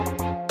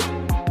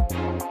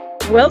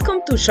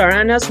Welcome to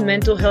CharAna's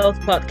Mental Health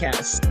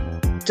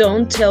Podcast.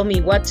 Don't tell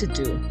me what to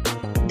do.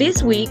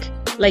 This week,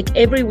 like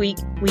every week,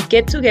 we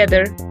get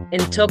together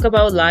and talk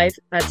about life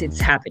as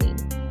it's happening.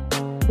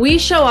 We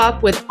show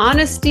up with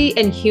honesty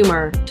and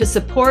humor to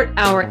support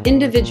our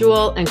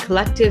individual and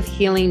collective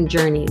healing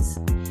journeys.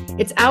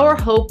 It's our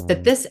hope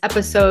that this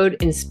episode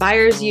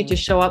inspires you to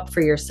show up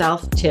for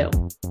yourself too.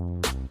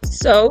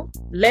 So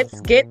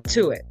let's get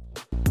to it.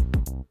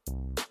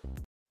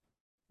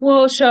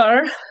 Well,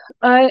 Char,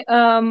 I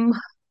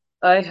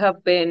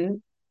have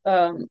been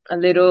a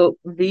little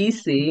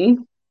busy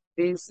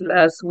this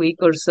last week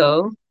or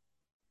so,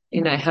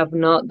 and I have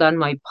not done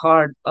my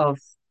part of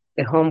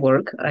the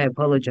homework. I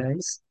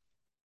apologize.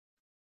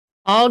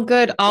 All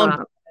good.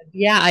 Good.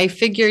 Yeah, I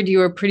figured you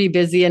were pretty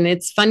busy, and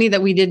it's funny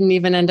that we didn't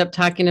even end up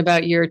talking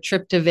about your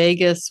trip to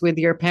Vegas with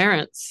your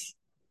parents.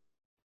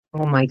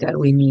 Oh my God,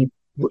 we need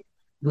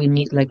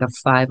like a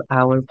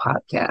 5-hour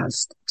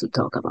podcast to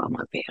talk about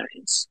my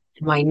parents.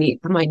 I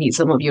might need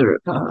some of your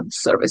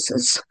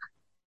services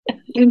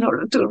in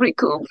order to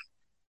recoup.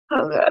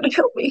 Oh God,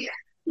 help me.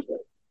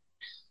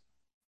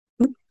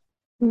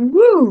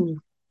 Woo!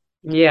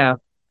 Yeah.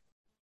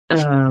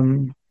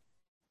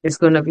 It's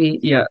gonna be,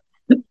 yeah.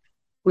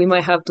 We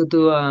might have to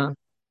do a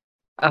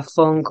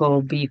phone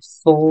call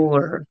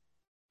before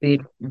the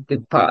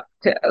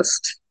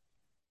podcast.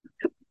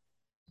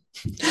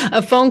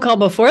 A phone call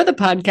before the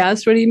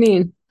podcast? What do you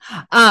mean?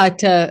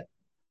 Well,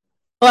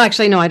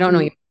 actually, no, I don't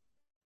know you.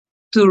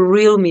 To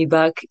reel me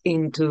back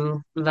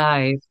into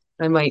life.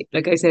 I might,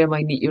 like I said, I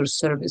might need your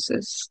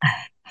services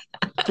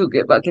to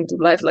get back into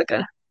life like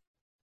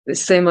the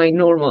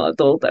semi-normal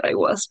adult that I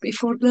was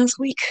before last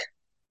week.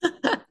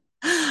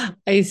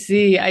 I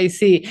see.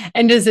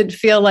 And does it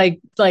feel like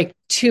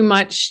too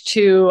much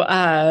to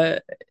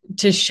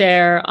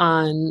share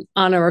on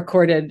a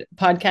recorded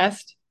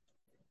podcast?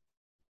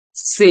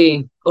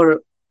 See,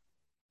 or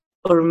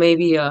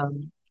maybe a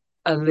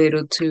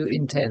little too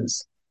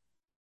intense.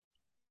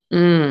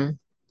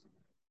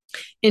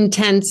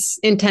 Intense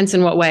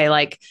in what way?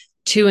 Like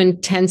too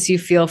intense you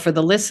feel for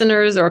the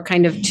listeners, or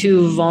kind of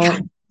too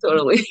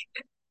totally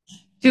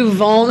too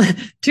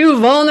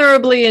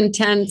vulnerably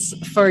intense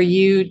for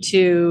you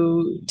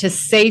to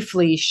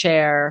safely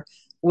share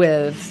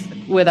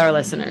with our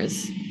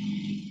listeners?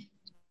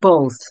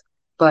 Both,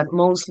 but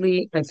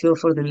mostly I feel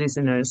for the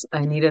listeners.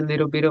 I need a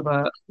little bit of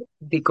a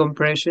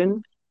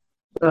decompression,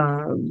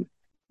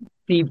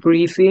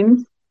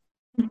 debriefing.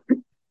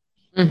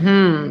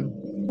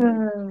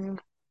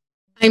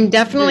 I'm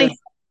definitely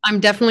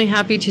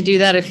happy to do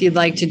that if you'd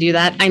like to do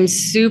that. I'm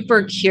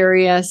super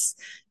curious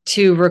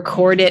to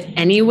record it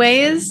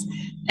anyways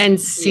and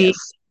see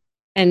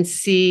if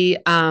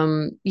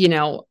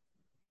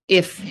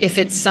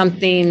it's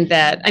something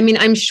that, I mean,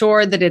 I'm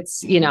sure that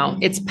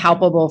it's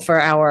palpable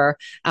for our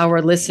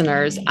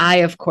listeners. I,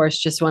 of course,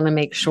 just want to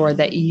make sure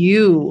that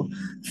you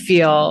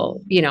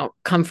feel,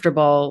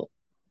 comfortable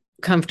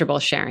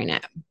sharing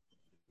it.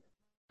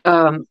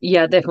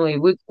 Yeah, definitely.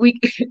 We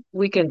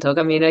can talk.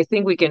 I mean, I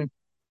think we can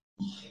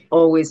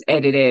always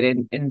edit it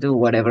and do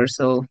whatever.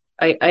 So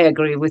I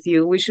agree with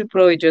you. We should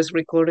probably just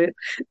record it.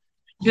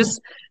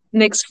 Just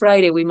next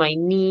Friday, we might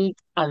need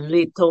a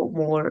little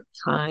more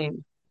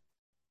time.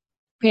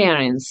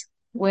 Parents,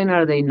 when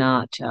are they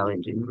not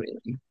challenging,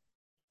 really?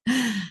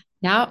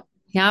 Yeah.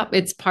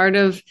 It's part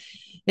of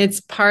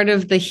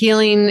the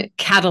healing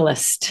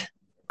catalyst.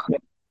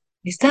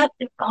 Is that,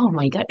 oh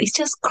my God, it's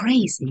just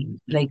crazy.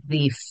 Like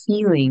the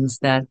feelings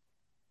that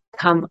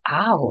come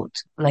out,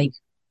 like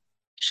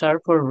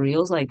sharp or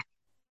reels, like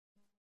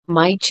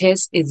my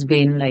chest is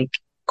been like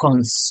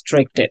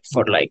constricted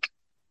for like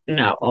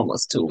now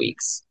almost 2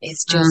 weeks.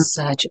 It's just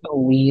such a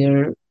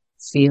weird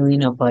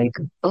feeling of like,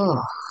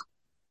 oh,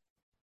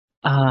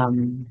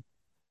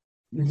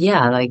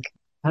 yeah, like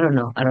I don't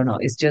know.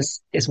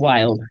 It's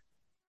wild.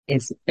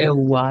 It's a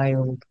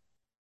wild.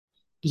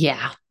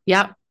 Yeah.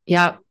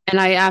 And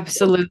I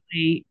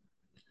absolutely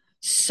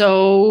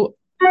so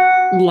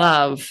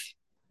love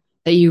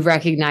that you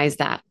recognize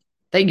that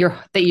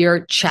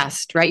your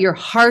chest, right? Your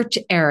heart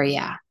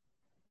area,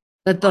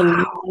 that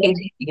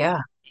yeah,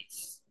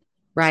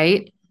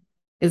 right,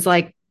 is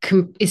like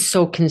is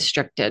so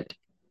constricted.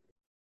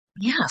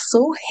 Yeah,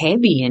 so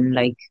heavy and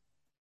like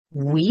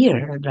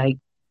weird, like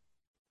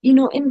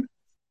and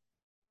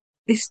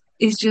it's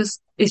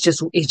just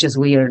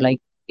weird. Like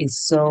it's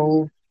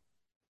so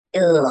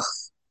ugh,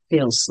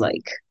 feels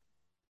like,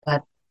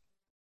 but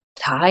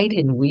tight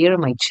and weird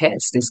on my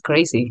chest is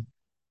crazy.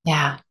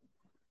 Yeah.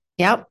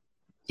 Yep.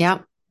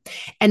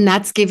 And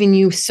that's giving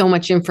you so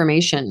much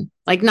information,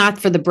 like not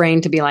for the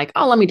brain to be like,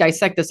 oh, let me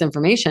dissect this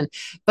information,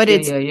 but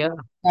yeah.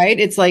 Right.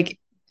 It's like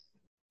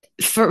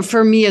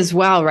for me as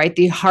well, right?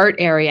 The heart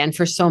area. And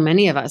for so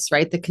many of us,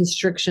 right? The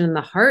constriction in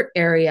the heart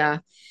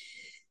area,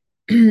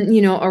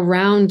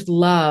 around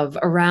love,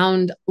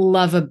 around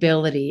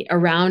lovability,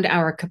 around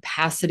our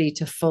capacity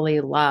to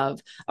fully love,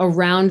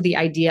 around the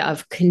idea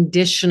of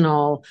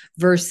conditional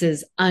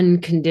versus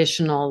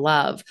unconditional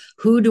love.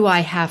 Who do I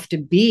have to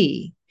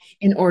be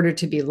in order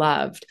to be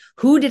loved?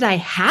 Who did I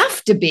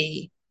have to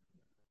be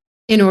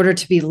in order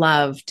to be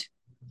loved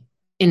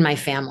in my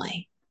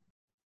family?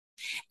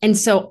 And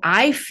so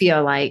I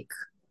feel like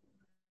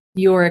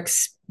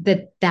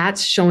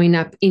that's showing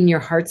up in your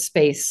heart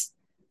space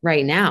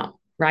right now,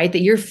 right?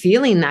 That you're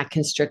feeling that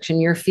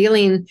constriction, you're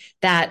feeling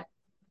that,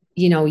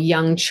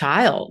 young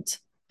child,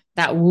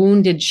 that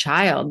wounded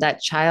child,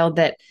 that child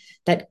that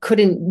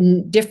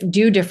couldn't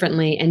do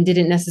differently and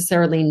didn't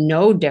necessarily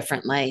know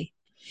differently,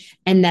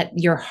 and that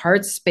your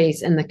heart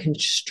space and the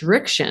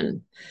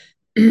constriction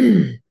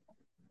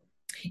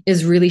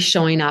is really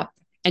showing up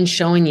and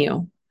showing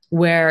you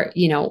where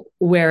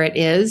it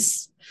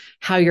is,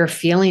 how you're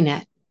feeling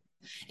it.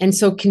 And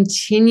so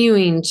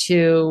continuing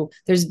to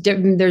there's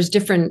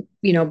different,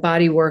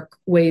 body work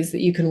ways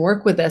that you can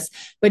work with this,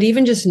 but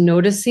even just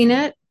noticing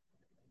it,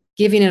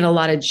 giving it a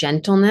lot of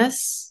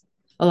gentleness,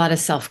 a lot of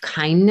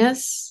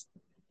self-kindness,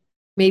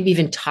 maybe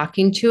even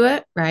talking to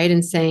it, right?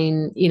 And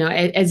saying,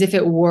 as if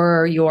it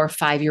were your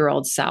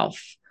 5-year-old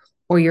self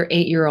or your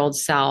 8-year-old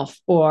self,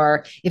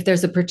 or if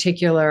there's a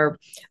particular,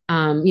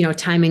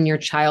 time in your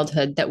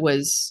childhood that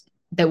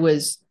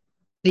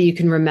you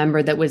can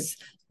remember that was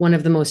one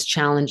of the most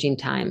challenging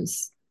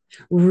times,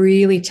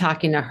 really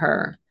talking to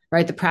her,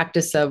 right? The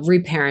practice of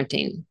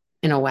reparenting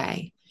in a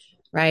way,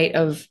 right?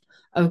 Of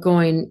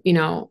going,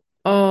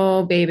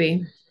 oh,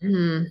 baby,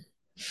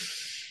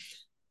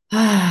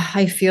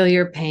 I feel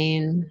your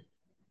pain.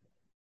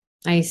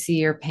 I see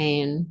your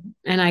pain.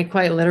 And I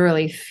quite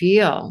literally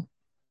feel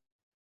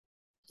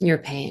your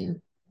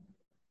pain.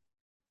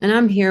 And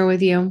I'm here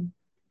with you.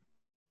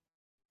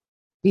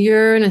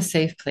 You're in a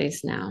safe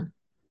place now.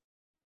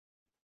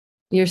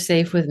 You're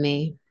safe with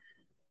me.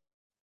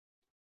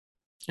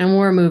 And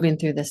we're moving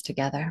through this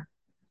together.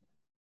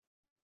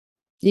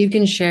 You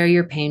can share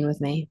your pain with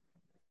me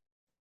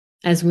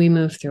as we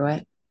move through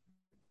it.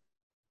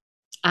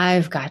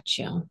 I've got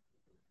you.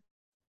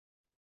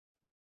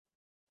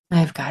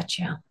 I've got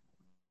you.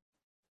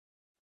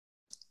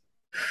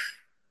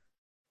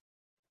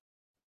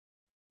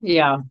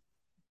 Yeah.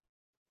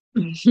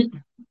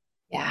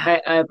 Yeah.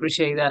 I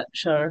appreciate that.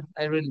 Sure.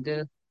 I really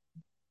do.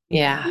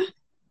 Yeah.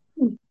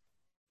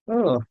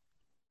 Oh,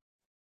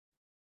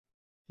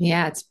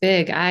 Yeah. It's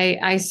big.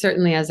 I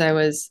certainly, as I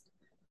was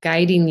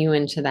guiding you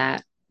into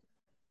that,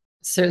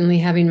 certainly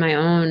having my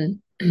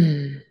own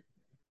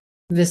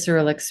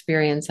visceral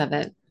experience of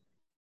it,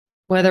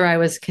 whether I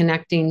was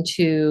connecting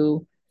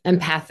to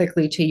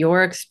empathically to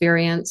your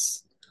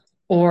experience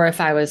or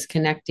if I was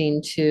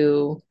connecting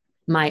to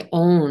my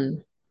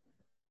own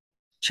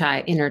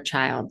inner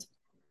child.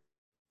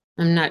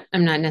 I'm not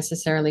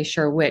necessarily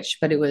sure which,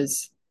 but it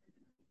was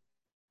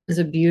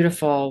a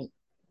beautiful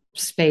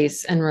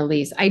space and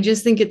release. I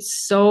just think it's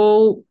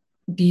so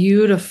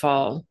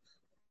beautiful.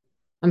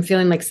 I'm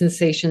feeling like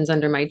sensations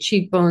under my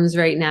cheekbones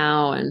right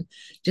now, and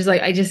just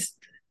like I just,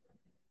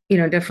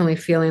 definitely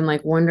feeling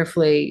like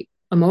wonderfully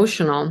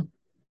emotional.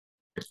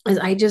 As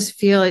I just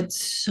feel it's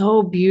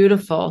so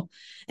beautiful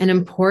and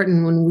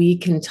important when we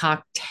can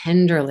talk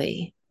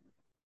tenderly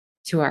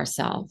to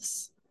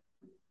ourselves.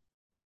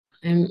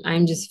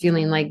 I'm just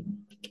feeling like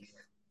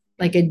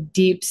a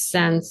deep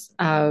sense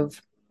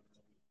of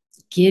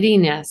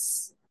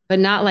giddiness, but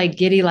not like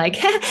giddy,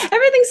 like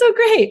everything's so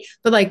great,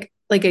 but like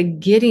a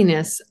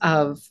giddiness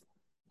of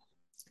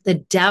the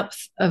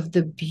depth of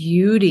the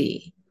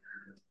beauty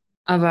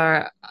of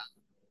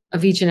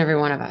of each and every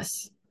one of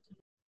us,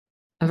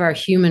 of our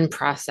human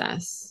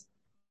process,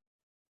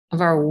 of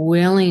our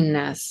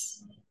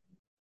willingness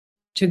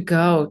to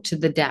go to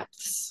the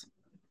depths,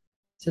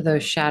 to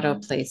those shadow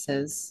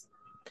places,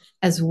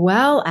 as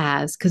well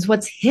as because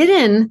what's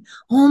hidden,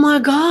 oh my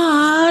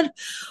God,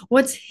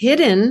 what's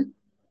hidden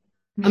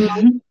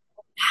among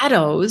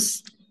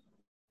shadows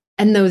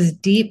and those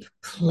deep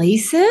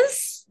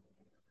places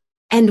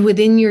and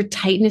within your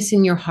tightness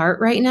in your heart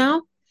right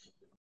now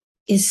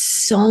is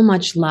so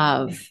much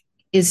love,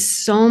 is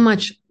so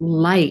much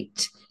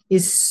light,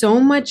 is so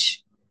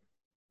much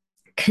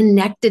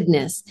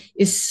connectedness,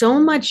 is so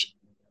much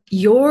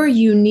your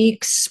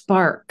unique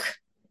spark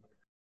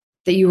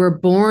that you were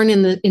born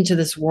into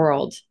this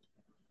world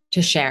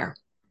to share.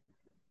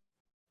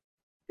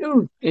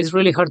 it's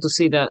really hard to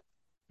see that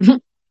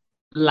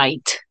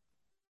light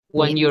Yeah,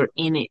 when you're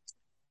in it.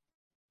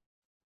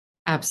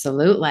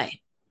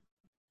 absolutely.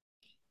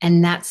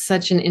 And that's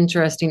such an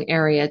interesting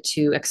area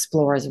to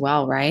explore as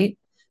well, right?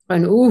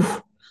 And ooh,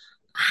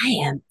 I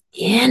am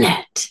in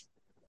it.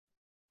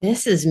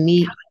 This is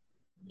me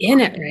in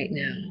it right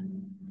now.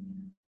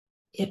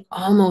 It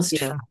almost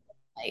feels Yeah.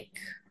 like,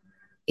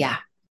 yeah,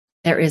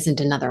 there isn't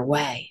another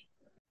way.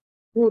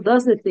 Well,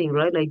 that's the thing,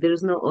 right? Like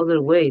there's no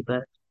other way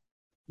but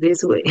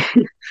this way.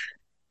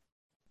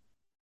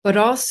 But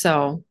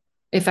also,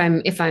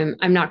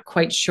 I'm not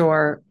quite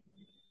sure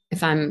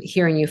if I'm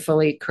hearing you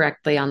fully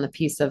correctly on the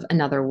piece of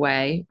another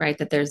way, right?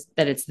 That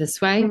it's this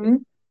way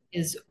Mhm.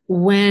 is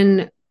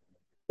when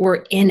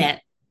we're in it,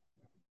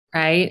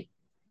 right?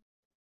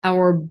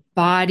 Our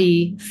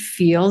body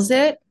feels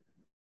it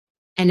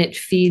and it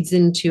feeds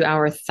into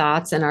our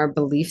thoughts and our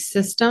belief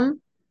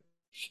system.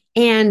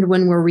 And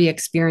when we're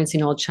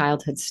re-experiencing old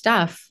childhood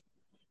stuff,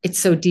 it's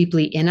so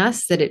deeply in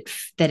us that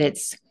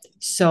it's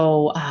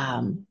so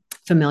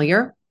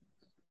familiar.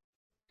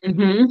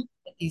 Hmm.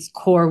 These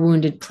core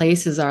wounded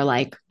places are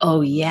like,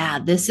 oh yeah,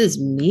 this is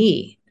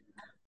me.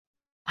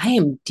 I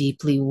am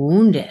deeply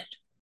wounded.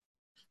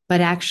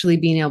 But actually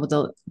being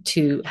able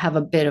to have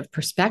a bit of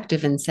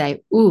perspective and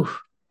say, ooh,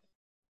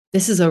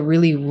 this is a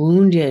really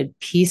wounded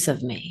piece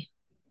of me.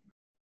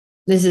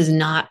 This is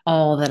not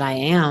all that I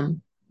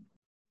am.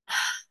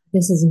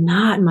 This is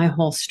not my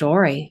whole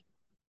story.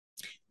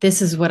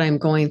 This is what I'm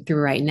going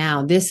through right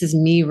now. This is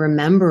me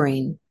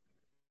remembering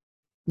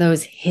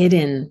those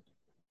hidden,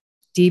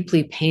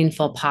 deeply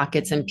painful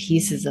pockets and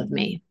pieces of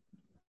me.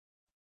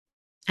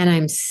 And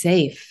I'm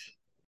safe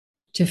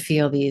to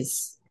feel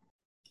these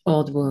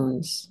old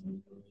wounds.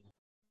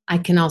 I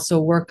can also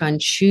work on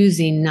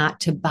choosing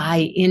not to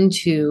buy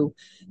into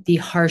the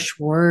harsh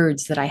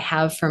words that I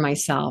have for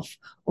myself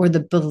or the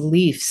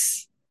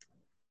beliefs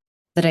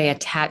that I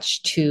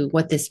attach to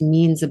what this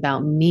means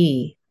about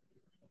me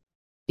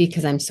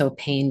because I'm so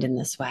pained in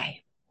this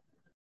way.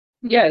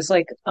 Yeah, it's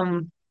like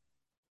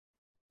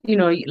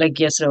like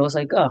yesterday I was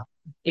like, oh,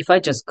 if I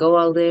just go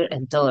out there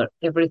and tell her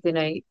everything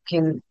I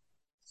can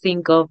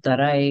think of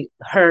that I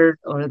heard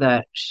or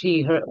that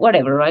she heard,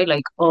 whatever, right?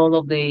 Like all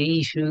of the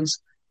issues.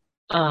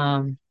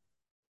 Um,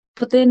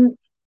 but then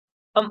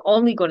I'm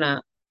only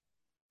gonna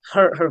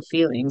hurt her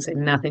feelings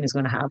and nothing is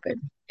gonna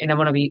happen. And I'm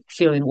gonna be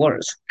feeling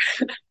worse.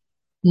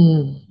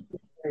 Mm.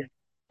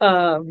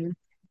 Um,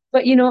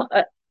 but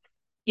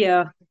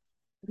yeah,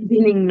 I've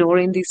been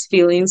ignoring these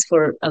feelings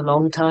for a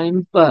long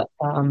time, but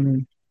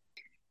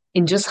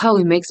and just how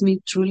it makes me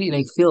truly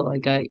like feel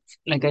like I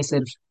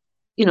said,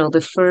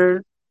 the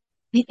fur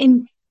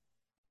and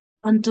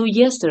until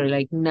yesterday,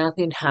 like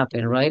nothing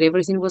happened, right?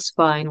 Everything was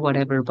fine,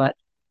 whatever, but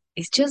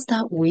it's just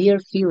that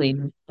weird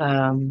feeling,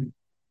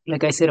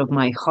 like I said, of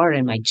my heart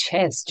and my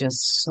chest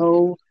just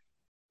so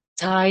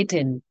tight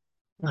and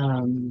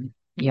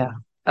yeah,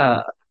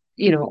 uh,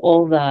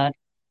 all that.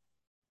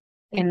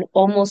 And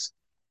almost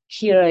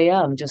here I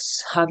am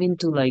just having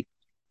to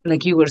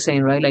like you were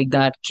saying, right? Like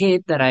that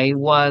kid that I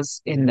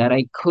was and that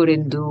I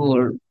couldn't do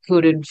or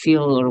couldn't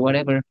feel or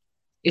whatever.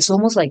 It's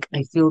almost like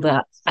I feel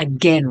that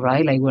again,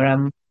 right? Like where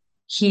I'm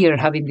here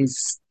having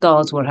these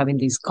thoughts, we're having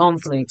these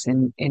conflicts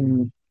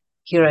and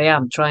here I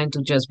am trying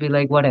to just be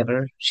like,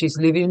 whatever. She's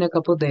leaving in a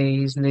couple of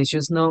days. Let's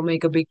just not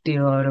make a big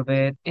deal out of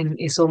it. And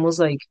it's almost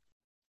like,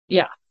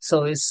 yeah.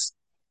 So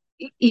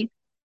it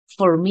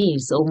for me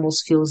it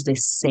almost feels the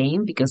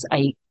same because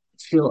I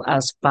feel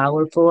as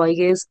powerful, I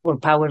guess, or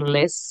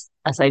powerless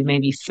as I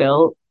maybe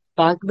felt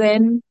back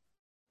then.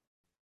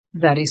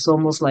 That is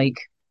almost like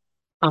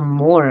I'm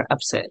more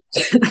upset.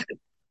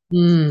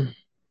 Mm.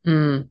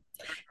 Mm.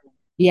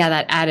 Yeah,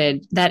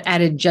 that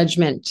added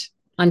judgment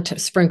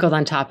sprinkled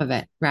on top of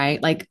it,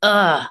 right? Like,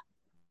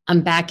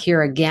 I'm back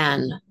here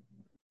again.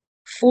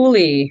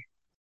 Fully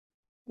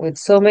with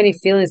so many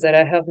feelings that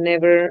I have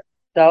never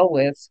dealt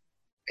with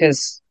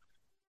because,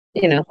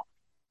 you know,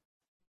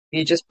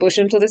 you just push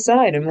them to the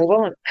side and move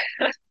on.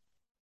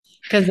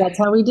 Because that's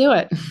how we do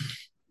it.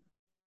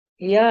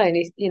 Yeah, and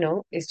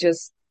it's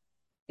just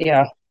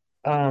yeah.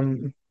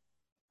 Um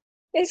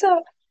it's a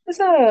it's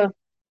a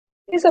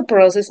it's a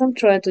process. I'm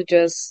trying to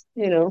just,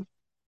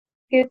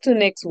 get to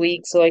next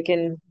week so I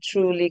can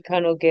truly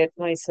kind of get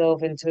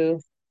myself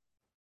into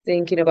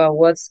thinking about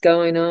what's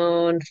going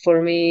on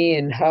for me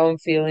and how I'm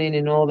feeling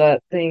and all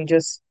that thing.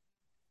 Just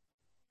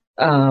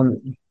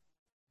um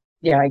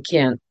yeah, I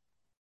can't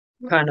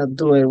kind of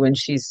do it when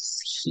she's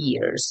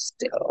here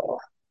still.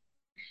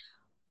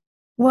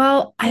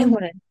 Well, I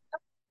want to.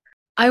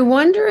 I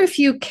wonder if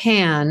you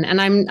can,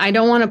 and I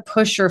don't want to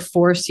push or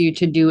force you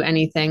to do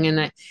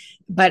anything,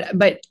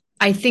 but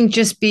I think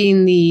just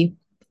being the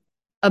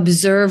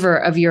observer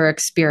of your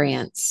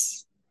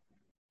experience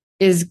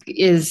is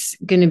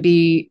going to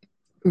be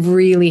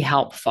really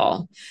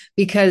helpful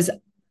because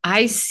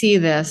I see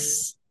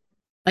this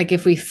like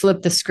if we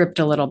flip the script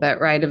a little bit,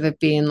 right? Of it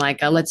being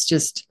like, let's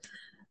just,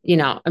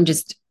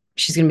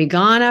 she's going to be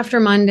gone after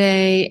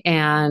Monday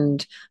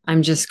and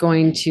I'm just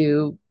going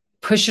to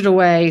push it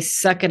away,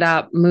 suck it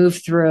up,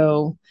 move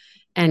through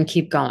and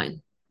keep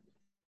going,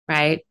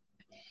 right?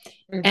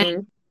 And, Hmm.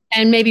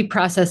 and maybe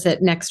process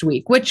it next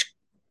week, which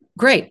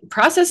great,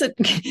 process it,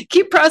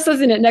 keep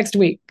processing it next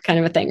week kind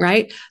of a thing,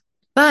 right?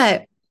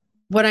 But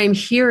what I'm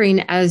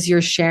hearing as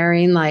you're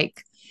sharing,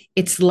 like,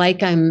 it's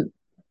like I'm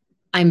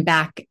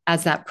back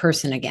as that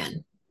person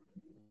again,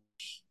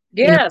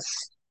 you know,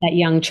 Yes. that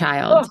young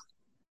child. Oh,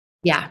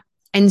 Yeah.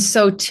 And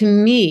so to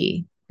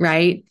me,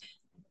 right,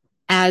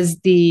 as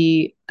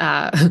the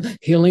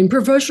healing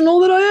professional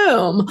that I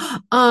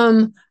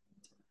am,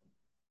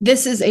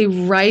 this is a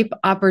ripe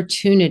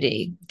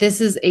opportunity.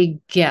 This is a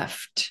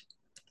gift.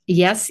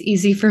 Yes,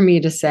 easy for me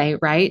to say,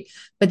 right?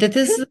 But this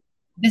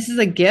is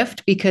a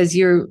gift because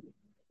you're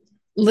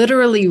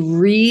literally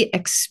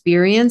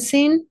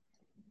re-experiencing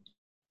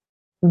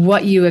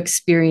what you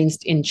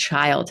experienced in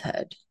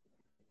childhood.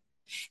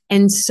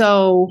 And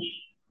so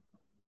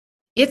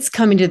It's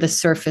coming to the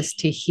surface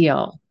to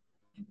heal.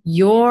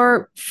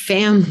 Your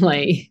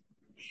family,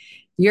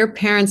 your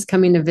parents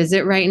coming to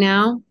visit right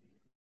now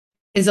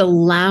is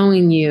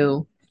allowing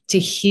you to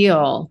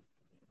heal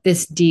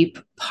this deep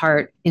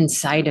part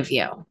inside of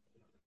you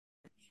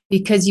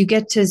because you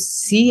get to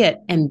see it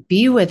and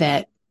be with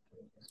it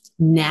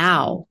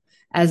now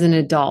as an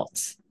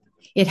adult.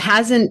 It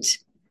hasn't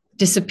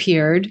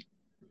disappeared.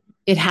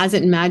 It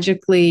hasn't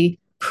magically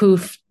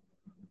poof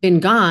been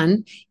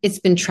gone. It's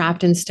been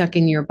trapped and stuck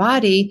in your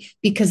body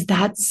because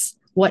that's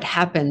what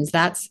happens.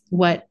 That's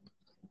what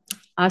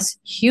us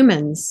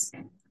humans,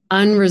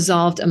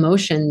 unresolved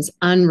emotions,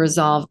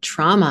 unresolved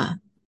trauma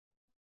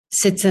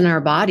sits in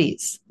our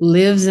bodies,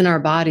 lives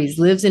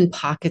in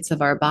pockets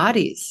of our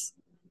bodies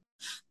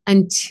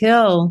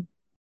until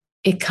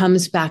it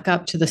comes back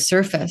up to the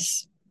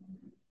surface,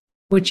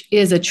 which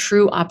is a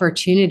true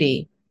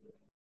opportunity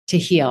to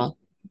heal,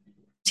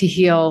 to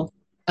heal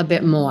a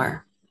bit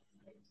more,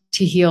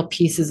 to heal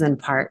pieces and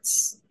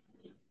parts.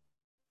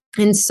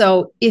 And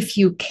so if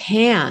you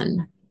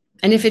can,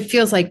 and if it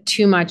feels like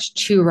too much,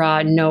 too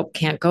raw, nope,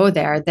 can't go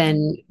there,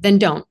 then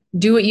don't.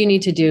 Do what you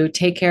need to do,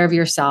 take care of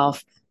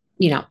yourself,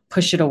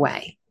 push it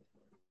away.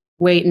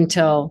 Wait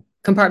until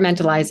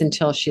compartmentalize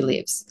until she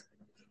leaves.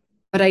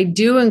 But I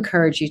do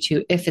encourage you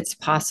to, if it's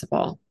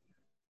possible,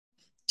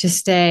 to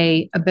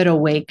stay a bit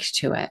awake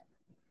to it,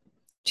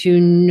 to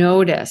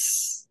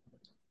notice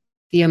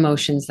the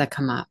emotions that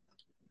come up,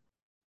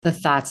 the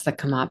thoughts that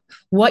come up,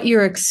 what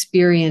your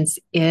experience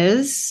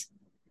is,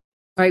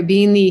 right?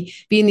 Being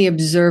the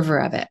observer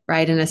of it,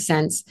 right? In a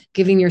sense,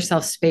 giving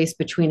yourself space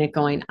between it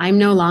going, I'm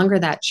no longer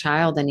that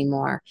child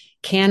anymore.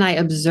 Can I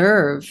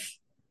observe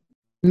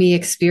me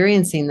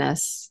experiencing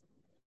this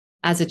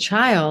as a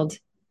child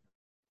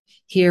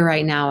here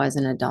right now as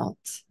an adult?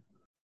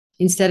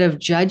 Instead of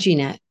judging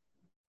it,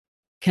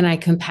 can I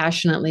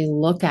compassionately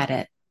look at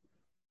it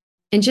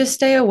and just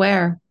stay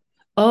aware?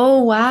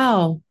 Oh,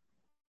 wow,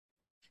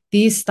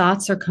 these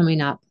thoughts are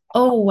coming up.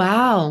 Oh,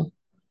 wow,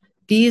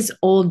 these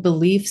old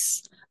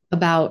beliefs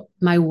about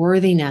my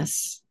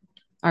worthiness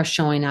are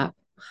showing up.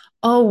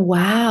 Oh,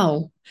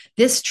 wow,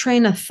 this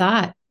train of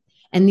thought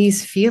and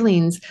these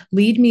feelings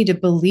lead me to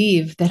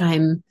believe that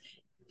I'm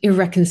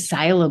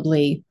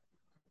irreconcilably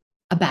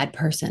a bad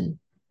person.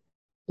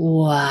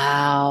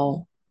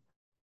 Wow,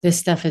 this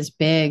stuff is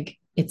big,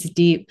 it's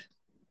deep,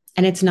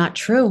 and it's not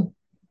true.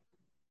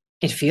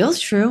 It feels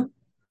true,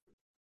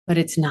 but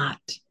it's not.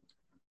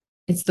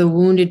 It's the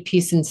wounded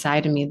piece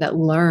inside of me that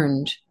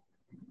learned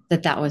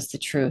that that was the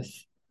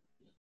truth.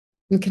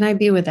 And can I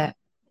be with it?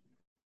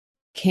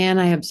 Can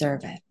I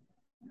observe it?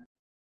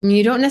 And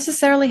you don't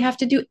necessarily have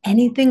to do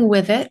anything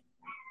with it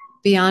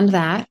beyond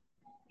that.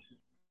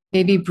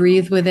 Maybe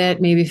breathe with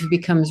it. Maybe if it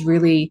becomes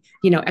really,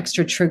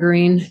 extra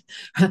triggering,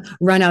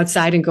 run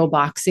outside and go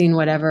boxing,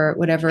 whatever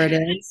it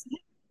is.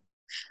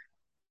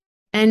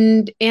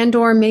 And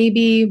or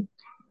maybe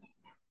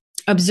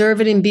observe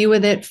it and be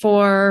with it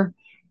for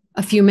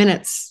a few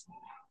minutes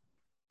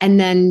and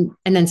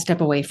then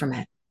step away from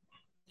it.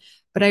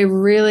 But I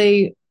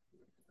really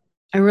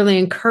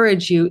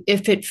encourage you,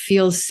 if it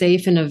feels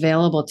safe and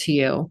available to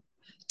you,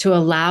 to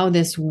allow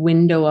this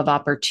window of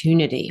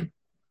opportunity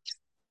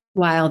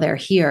while they're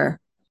here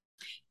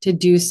to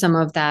do some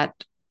of that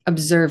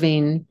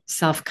observing,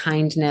 self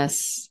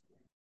kindness,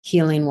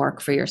 healing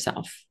work for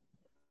yourself.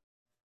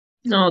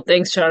 No,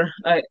 thanks, Char.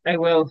 I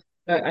will.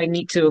 I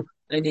need to.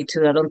 I need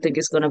to. I don't think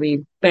it's gonna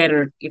be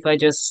better if I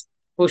just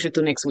push it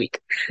to next week.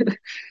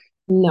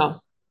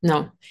 No,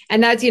 no.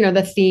 And that's,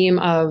 the theme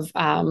of,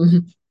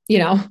 you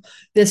know,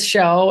 this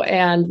show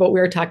and what we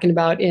were talking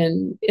about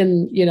in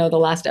the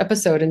last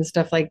episode and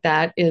stuff like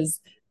that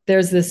is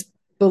there's this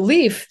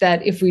belief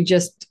that if we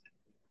just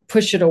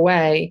push it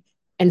away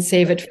and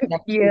save it for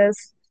next week,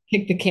 Yes.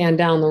 kick the can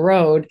down the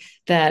road,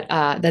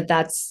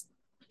 that's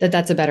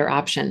a better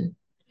option.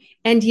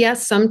 And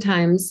yes,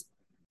 sometimes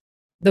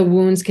the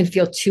wounds can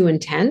feel too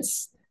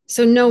intense.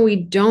 So no, we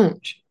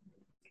don't,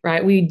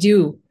 right? We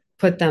do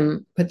put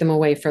them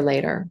away for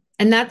later.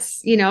 And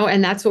that's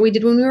what we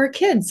did when we were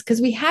kids because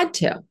we had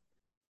to.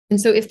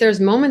 And so if there's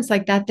moments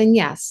like that, then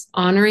yes,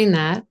 honoring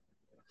that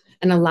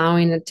and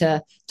allowing it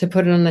to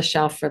put it on the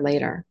shelf for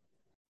later.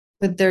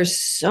 But there's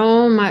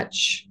so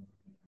much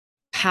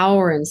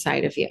power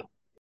inside of you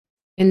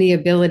and the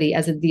ability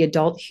as the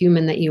adult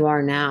human that you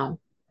are now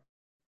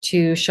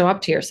to show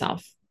up to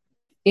yourself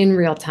in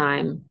real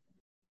time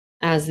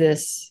as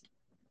this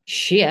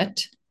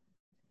shit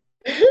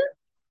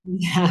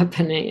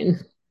happening.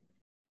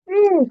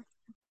 Mm.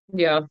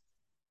 Yeah.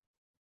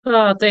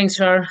 Thanks,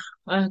 Char.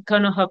 I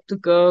kind of have to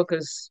go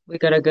because we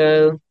gotta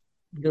go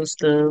do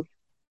stuff.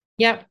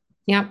 Yep.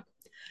 Yep.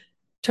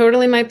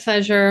 Totally my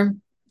pleasure.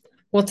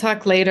 We'll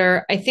talk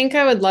later. I think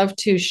I would love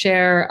to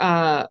share,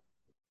 well,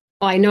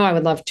 I know I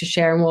would love to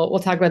share, and we'll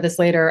talk about this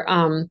later,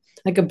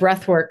 like a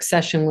breathwork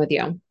session with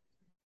you.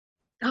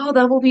 Oh,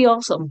 that will be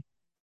awesome.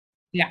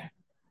 Yeah.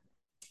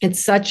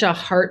 It's such a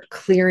heart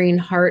clearing,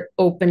 heart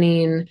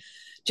opening,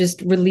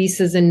 just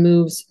releases and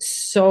moves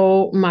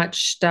so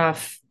much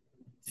stuff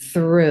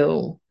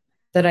through.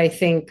 that I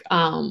think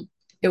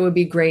it would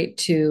be great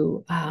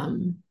to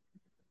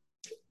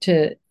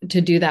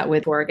do that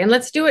with work. And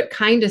let's do it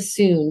kind of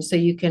soon so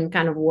you can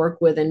kind of work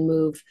with and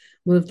move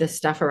this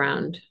stuff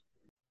around.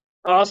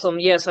 Awesome.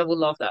 Yes, I would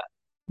love that.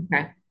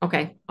 Okay.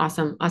 Okay.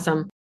 Awesome.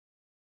 Awesome.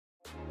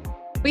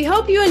 We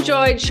hope you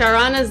enjoyed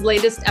CharAna's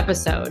latest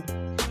episode.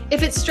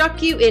 If it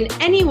struck you in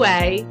any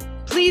way,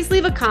 please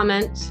leave a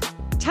comment,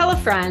 tell a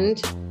friend,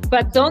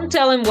 but don't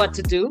tell him what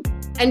to do.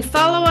 And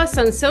follow us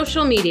on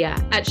social media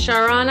at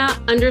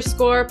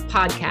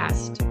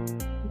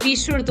CharAna_podcast. Be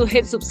sure to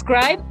hit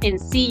subscribe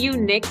and see you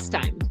next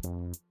time.